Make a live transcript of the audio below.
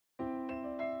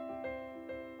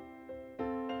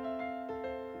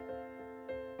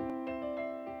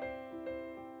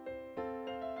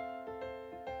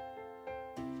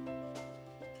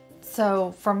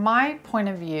So from my point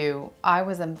of view, I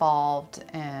was involved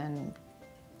in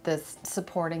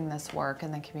supporting this work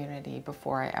in the community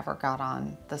before I ever got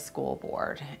on the school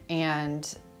board.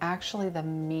 And actually the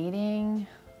meeting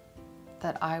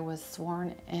that I was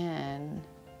sworn in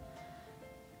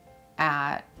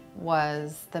at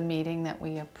was the meeting that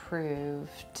we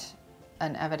approved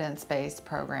an evidence-based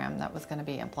program that was going to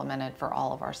be implemented for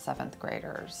all of our 7th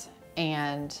graders.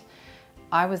 And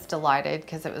I was delighted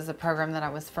because it was a program that I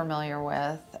was familiar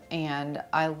with, and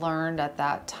I learned at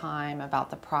that time about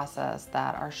the process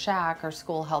that our SHAC, our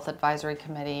School Health Advisory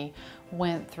Committee,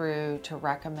 went through to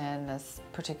recommend this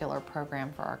particular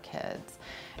program for our kids.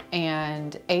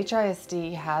 And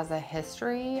HISD has a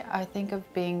history, I think,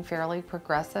 of being fairly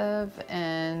progressive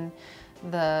in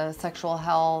the sexual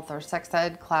health or sex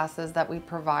ed classes that we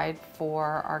provide for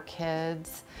our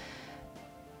kids.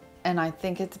 And I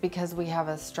think it's because we have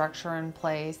a structure in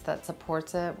place that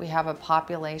supports it. We have a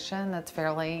population that's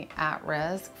fairly at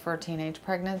risk for teenage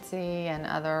pregnancy and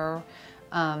other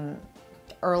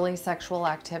early sexual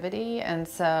activity. And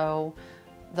so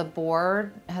the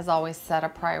board has always set a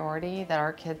priority that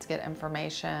our kids get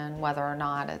information, whether or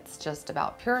not it's just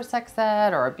about pure sex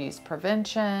ed or abuse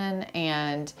prevention.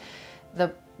 And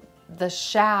the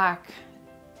SHAC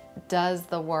does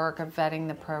the work of vetting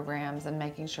the programs and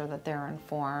making sure that they're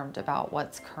informed about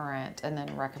what's current and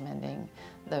then recommending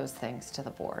those things to the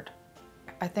board.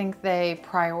 I think they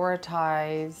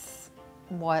prioritize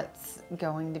what's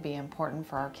going to be important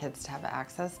for our kids to have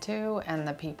access to, and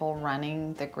the people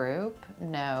running the group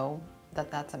know that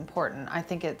that's important. I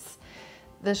think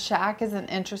the SHAC is an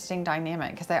interesting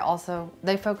dynamic because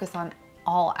they focus on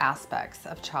all aspects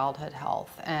of childhood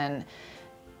health, and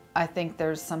I think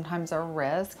there's sometimes a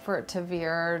risk for it to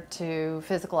veer to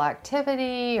physical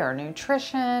activity or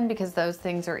nutrition because those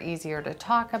things are easier to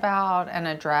talk about and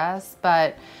address.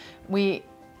 But we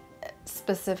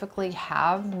specifically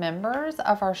have members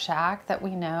of our SHAC that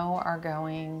we know are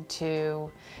going to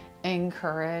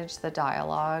encourage the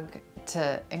dialogue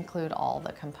to include all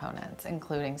the components,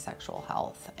 including sexual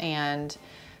health. And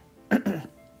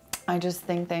I just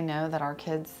think they know that our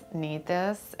kids need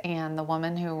this, and the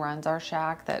woman who runs our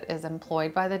SHAC that is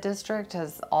employed by the district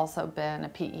has also been a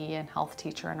PE and health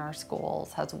teacher in our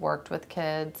schools, has worked with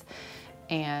kids,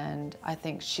 and I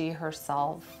think she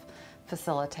herself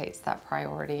facilitates that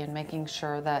priority in making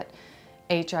sure that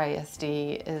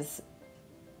HISD is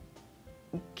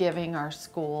giving our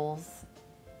schools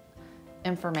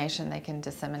information they can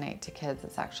disseminate to kids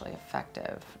that's actually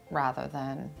effective rather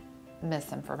than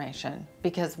misinformation,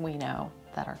 because we know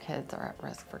that our kids are at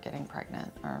risk for getting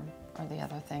pregnant or the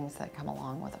other things that come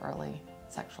along with early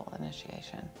sexual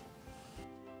initiation.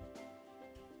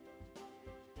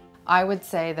 I would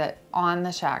say that on the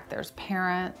SHAC there's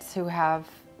parents who have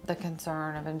the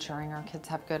concern of ensuring our kids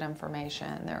have good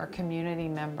information. There are community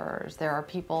members. There are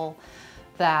people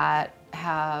that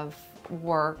have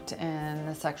worked in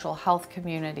the sexual health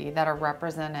community that are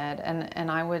represented, and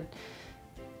I would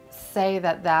say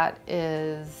that that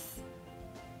is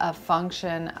a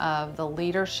function of the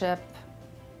leadership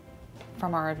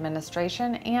from our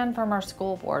administration and from our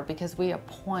school board, because we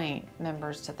appoint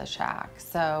members to the SHAC.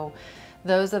 So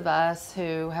those of us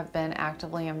who have been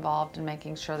actively involved in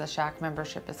making sure the SHAC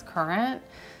membership is current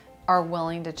are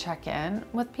willing to check in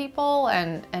with people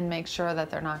and make sure that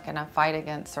they're not going to fight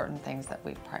against certain things that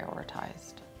we've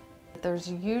prioritized.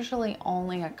 There's usually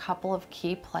only a couple of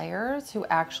key players who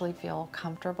actually feel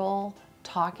comfortable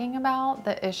talking about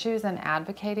the issues and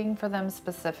advocating for them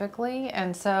specifically.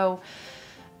 And so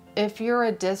if you're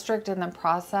a district in the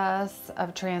process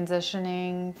of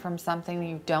transitioning from something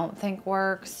you don't think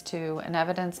works to an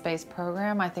evidence-based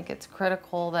program, I think it's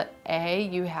critical that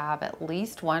you have at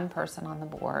least one person on the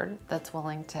board that's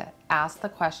willing to ask the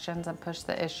questions and push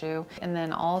the issue, and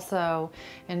then also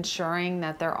ensuring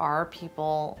that there are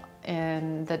people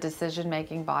in the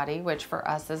decision-making body, which for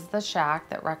us is the SHAC,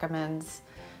 that recommends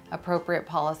appropriate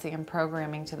policy and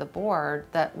programming to the board,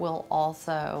 that will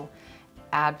also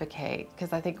advocate.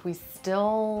 Because I think we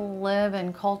still live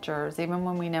in cultures, even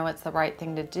when we know it's the right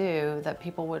thing to do, that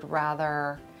people would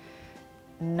rather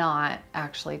not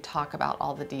actually talk about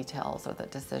all the details or the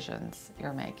decisions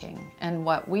you're making. And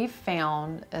what we've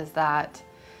found is that,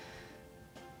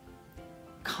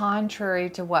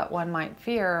 contrary to what one might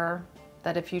fear,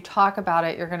 that if you talk about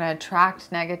it, you're going to attract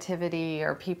negativity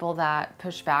or people that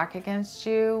push back against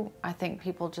you. I think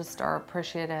people just are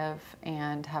appreciative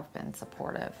and have been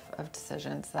supportive of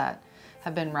decisions that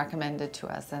have been recommended to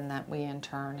us and that we in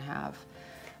turn have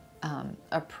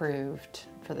approved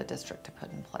for the district to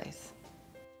put in place.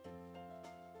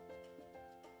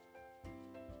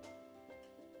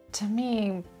 To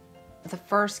me, The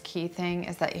first key thing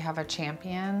is that you have a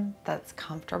champion that's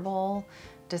comfortable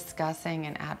discussing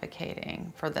and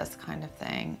advocating for this kind of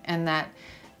thing, and that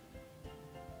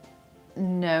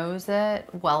knows it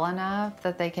well enough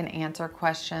that they can answer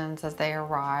questions as they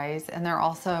arise, and they're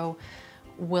also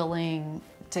willing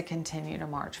to continue to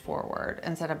march forward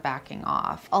instead of backing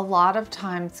off. A lot of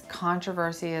times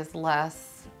controversy is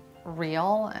less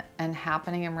real and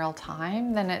happening in real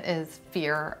time than it is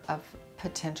fear of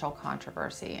potential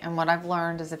controversy. And what I've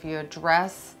learned is if you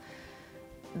address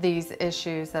these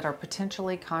issues that are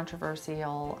potentially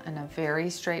controversial in a very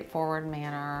straightforward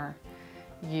manner,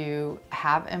 you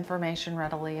have information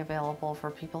readily available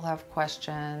for people who have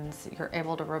questions, you're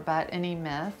able to rebut any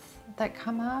myths that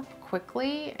come up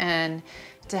quickly, and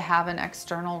to have an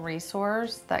external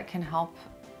resource that can help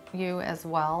you as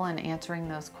well in answering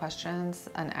those questions,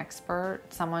 an expert,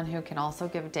 someone who can also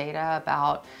give data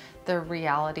about the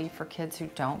reality for kids who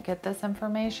don't get this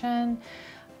information,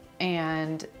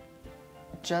 and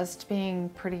just being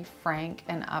pretty frank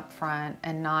and upfront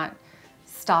and not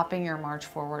stopping your march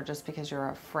forward just because you're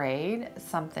afraid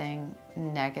something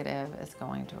negative is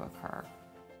going to occur.